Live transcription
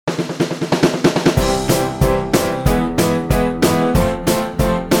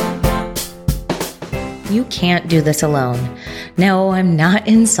you can't do this alone. No, I'm not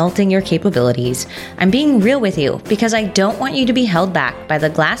insulting your capabilities. I'm being real with you because I don't want you to be held back by the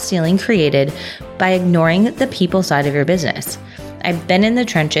glass ceiling created by ignoring the people side of your business. I've been in the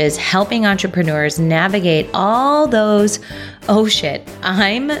trenches helping entrepreneurs navigate all those, oh shit,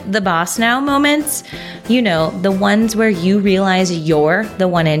 I'm the boss now moments. You know, the ones where you realize you're the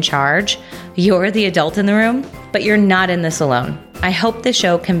one in charge, you're the adult in the room, but you're not in this alone. I hope the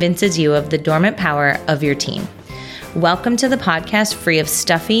show convinces you of the dormant power of your team. Welcome to the podcast free of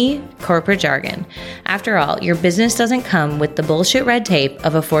stuffy corporate jargon. After all, your business doesn't come with the bullshit red tape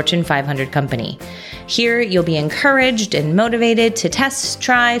of a Fortune 500 company. Here, you'll be encouraged and motivated to test,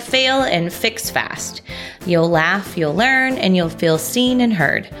 try, fail, and fix fast. You'll laugh, you'll learn, and you'll feel seen and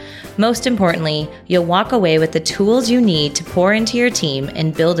heard. Most importantly, you'll walk away with the tools you need to pour into your team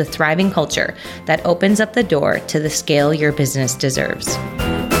and build a thriving culture that opens up the door to the scale your business deserves.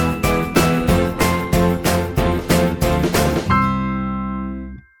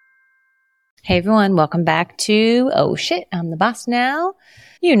 Hey everyone, welcome back to Oh Shit, I'm the Boss Now.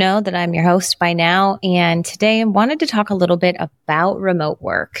 You know that I'm your host by now, and today I wanted to talk a little bit about remote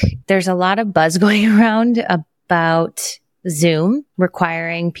work. There's a lot of buzz going around about Zoom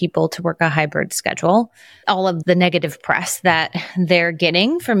requiring people to work a hybrid schedule, all of the negative press that they're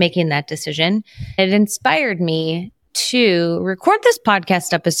getting for making that decision. It inspired me to record this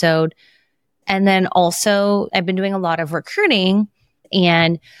podcast episode. And then also I've been doing a lot of recruiting,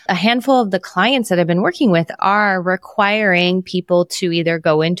 and a handful of the clients that I've been working with are requiring people to either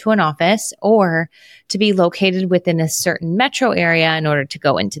go into an office or to be located within a certain metro area in order to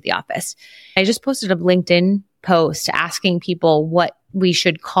go into the office. I just posted a LinkedIn post asking people what we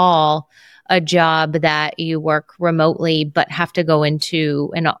should call a job that you work remotely but have to go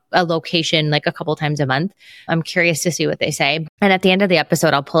into a location like a couple times a month. I'm curious to see what they say. And at the end of the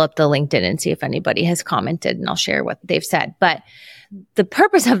episode, I'll pull up the LinkedIn and see if anybody has commented, and I'll share what they've said. But the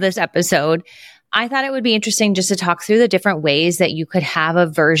purpose of this episode, I thought it would be interesting just to talk through the different ways that you could have a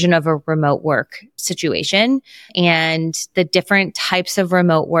version of a remote work situation and the different types of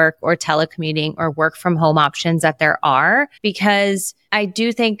remote work or telecommuting or work from home options that there are, because I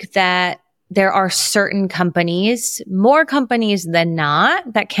do think that there are certain companies, more companies than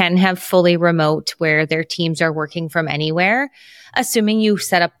not, that can have fully remote where their teams are working from anywhere, assuming you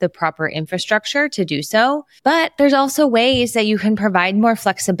set up the proper infrastructure to do so. But there's also ways that you can provide more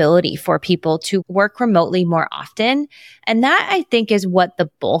flexibility for people to work remotely more often. And that, I think, is what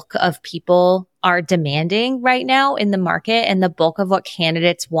the bulk of people are demanding right now in the market and the bulk of what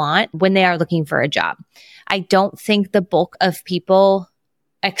candidates want when they are looking for a job. I don't think the bulk of people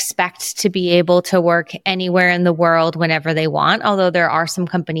expect to be able to work anywhere in the world whenever they want, although there are some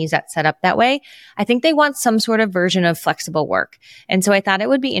companies that set up that way. I think they want some sort of version of flexible work. And so I thought it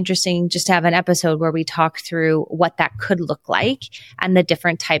would be interesting just to have an episode where we talk through what that could look like and the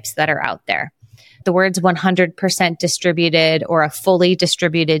different types that are out there. The words 100% distributed or a fully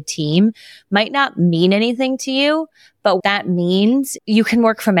distributed team might not mean anything to you, but that means you can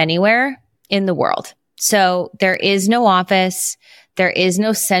work from anywhere in the world. So there is no office. There is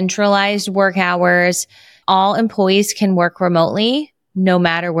no centralized work hours. All employees can work remotely no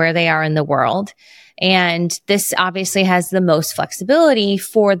matter where they are in the world. And this obviously has the most flexibility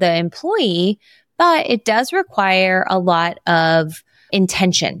for the employee, but it does require a lot of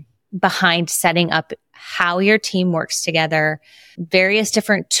intention behind setting up how your team works together, various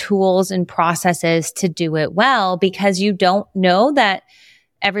different tools and processes to do it well, because you don't know that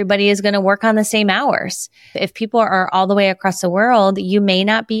everybody is going to work on the same hours. If people are all the way across the world, you may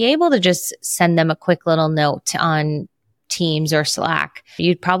not be able to just send them a quick little note on Teams or Slack.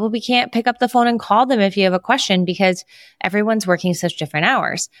 You probably can't pick up the phone and call them if you have a question because everyone's working such different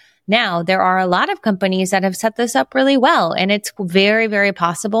hours. Now, there are a lot of companies that have set this up really well, and it's very, very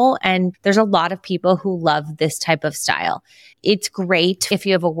possible. And there's a lot of people who love this type of style. It's great if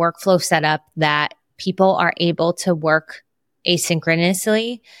you have a workflow set up that people are able to work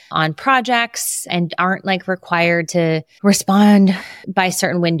asynchronously on projects and aren't like required to respond by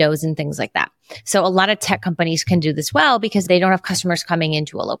certain windows and things like that. So a lot of tech companies can do this well because they don't have customers coming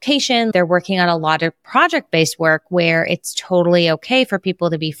into a location. They're working on a lot of project-based work where it's totally okay for people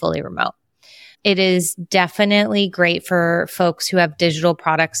to be fully remote. It is definitely great for folks who have digital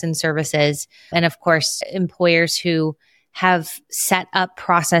products and services. And of course, employers who have set up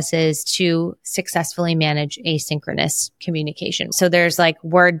processes to successfully manage asynchronous communication. So there's like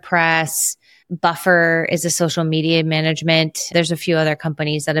WordPress, Buffer is a social media management. There's a few other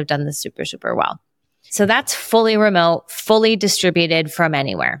companies that have done this super, super well. So that's fully remote, fully distributed from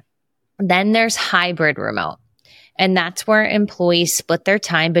anywhere. Then there's hybrid remote. And that's where employees split their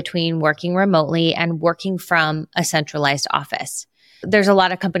time between working remotely and working from a centralized office. There's a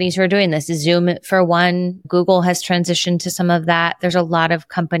lot of companies who are doing this. Zoom, for one, Google has transitioned to some of that. There's a lot of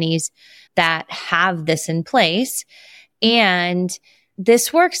companies that have this in place. And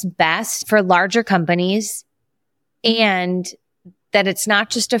this works best for larger companies, and that it's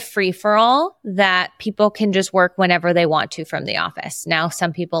not just a free-for-all, that people can just work whenever they want to from the office. Now,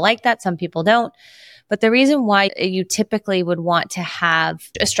 some people like that, some people don't. But the reason why you typically would want to have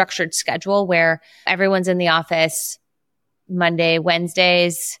a structured schedule where everyone's in the office Monday,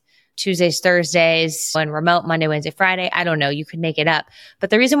 Wednesdays, Tuesdays, Thursdays, and remote Monday, Wednesday, Friday, I don't know, you could make it up. But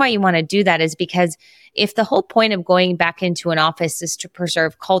the reason why you want to do that is because if the whole point of going back into an office is to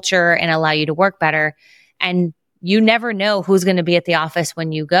preserve culture and allow you to work better, and you never know who's going to be at the office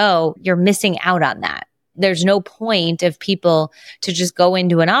when you go, you're missing out on that. There's no point of people to just go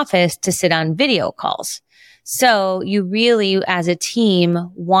into an office to sit on video calls. So you really, as a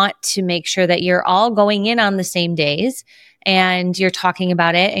team, want to make sure that you're all going in on the same days and you're talking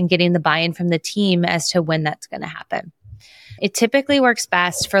about it and getting the buy-in from the team as to when that's going to happen. It typically works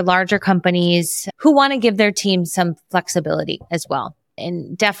best for larger companies who want to give their team some flexibility as well.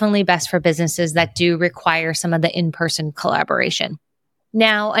 And definitely best for businesses that do require some of the in-person collaboration.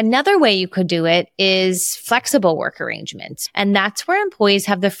 Now, another way you could do it is flexible work arrangements. And that's where employees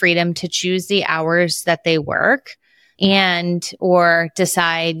have the freedom to choose the hours that they work and or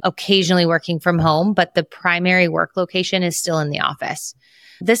decide occasionally working from home, but the primary work location is still in the office.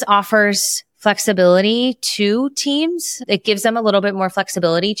 This offers flexibility to teams. It gives them a little bit more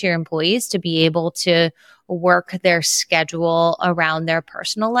flexibility to your employees to be able to work their schedule around their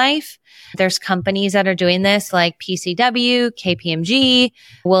personal life. There's companies that are doing this like PCW, KPMG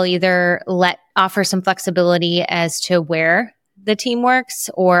will either offer some flexibility as to where the team works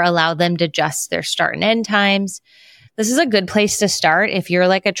or allow them to adjust their start and end times. This is a good place to start if you're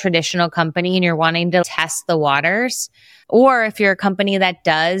like a traditional company and you're wanting to test the waters, or if you're a company that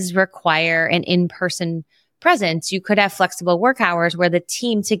does require an in-person presence. You could have flexible work hours where the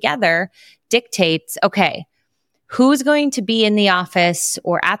team together dictates, okay, who's going to be in the office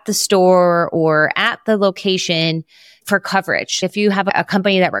or at the store or at the location for coverage. If you have a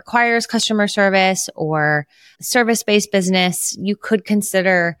company that requires customer service or service-based business, you could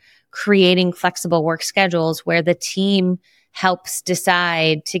consider creating flexible work schedules where the team helps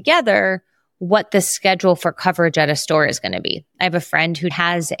decide together what the schedule for coverage at a store is going to be. I have a friend who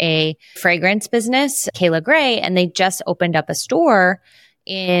has a fragrance business, Kayla Gray, and they just opened up a store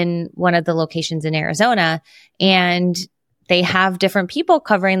in one of the locations in Arizona, and they have different people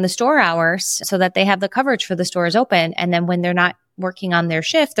covering the store hours so that they have the coverage for the stores open. And then when they're not working on their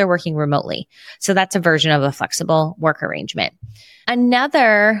shift, they're working remotely. So that's a version of a flexible work arrangement.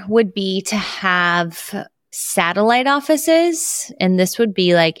 Another would be to have satellite offices. And this would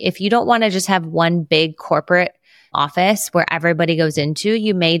be like, if you don't want to just have one big corporate office where everybody goes into,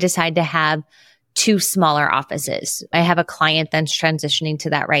 you may decide to have two smaller offices. I have a client that's transitioning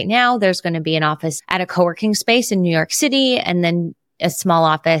to that right now. There's going to be an office at a co-working space in New York City, and then a small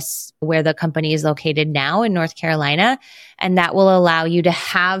office where the company is located now in North Carolina. And that will allow you to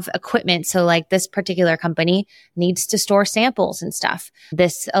have equipment. So like this particular company needs to store samples and stuff.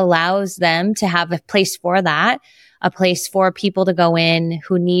 This allows them to have a place for that, a place for people to go in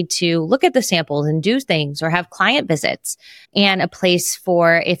who need to look at the samples and do things or have client visits, and a place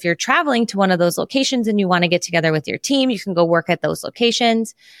for if you're traveling to one of those locations and you want to get together with your team, you can go work at those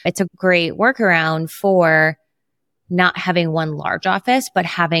locations. It's a great workaround for not having one large office, but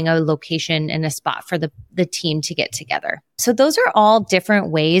having a location and a spot for the team to get together. So those are all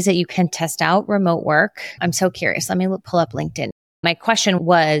different ways that you can test out remote work. I'm so curious. Let me pull up LinkedIn. My question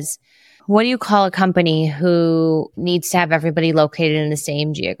was, what do you call a company who needs to have everybody located in the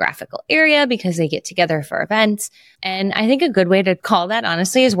same geographical area because they get together for events? And I think a good way to call that,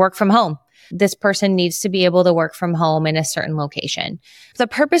 honestly, is work from home. This person needs to be able to work from home in a certain location. The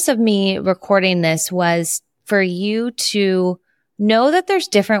purpose of me recording this was for you to know that there's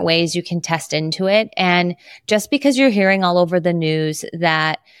different ways you can test into it. And just because you're hearing all over the news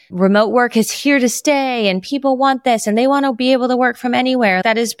that remote work is here to stay and people want this and they want to be able to work from anywhere,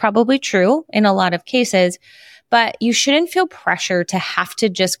 that is probably true in a lot of cases, but you shouldn't feel pressure to have to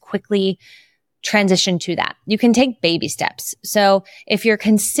just quickly transition to that. You can take baby steps. So if you're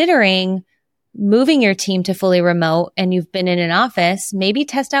considering moving your team to fully remote and you've been in an office, maybe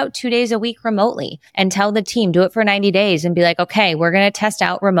test out 2 days a week remotely and tell the team, do it for 90 days and be like, okay, we're going to test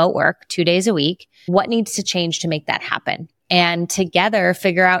out remote work 2 days a week. What needs to change to make that happen? And together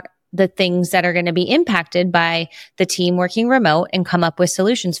figure out the things that are going to be impacted by the team working remote and come up with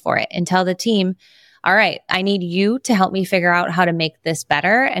solutions for it and tell the team, all right, I need you to help me figure out how to make this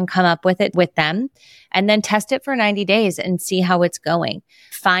better and come up with it with them. And then test it for 90 days and see how it's going.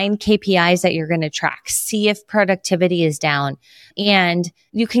 Find KPIs that you're going to track. See if productivity is down. And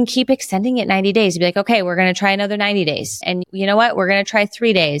you can keep extending it 90 days. Be like, okay, we're going to try another 90 days. And you know what? We're going to try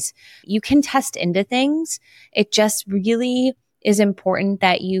 3 days. You can test into things. It just really is important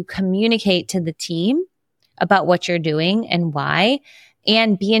that you communicate to the team about what you're doing and why,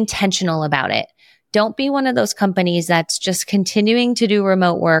 and be intentional about it. Don't be one of those companies that's just continuing to do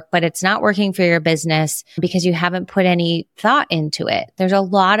remote work, but it's not working for your business because you haven't put any thought into it. There's a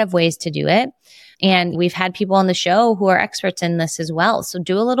lot of ways to do it. And we've had people on the show who are experts in this as well. So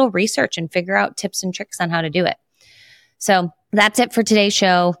do a little research and figure out tips and tricks on how to do it. So that's it for today's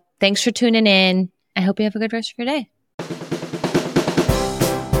show. Thanks for tuning in. I hope you have a good rest of your day.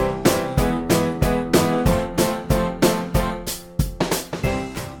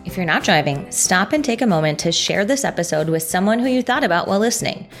 If you're not driving, stop and take a moment to share this episode with someone who you thought about while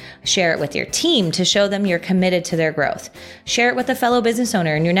listening. Share it with your team to show them you're committed to their growth. Share it with a fellow business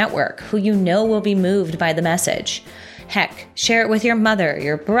owner in your network who you know will be moved by the message. Heck, share it with your mother,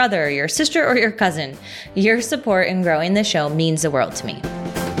 your brother, your sister, or your cousin. Your support in growing the show means the world to me.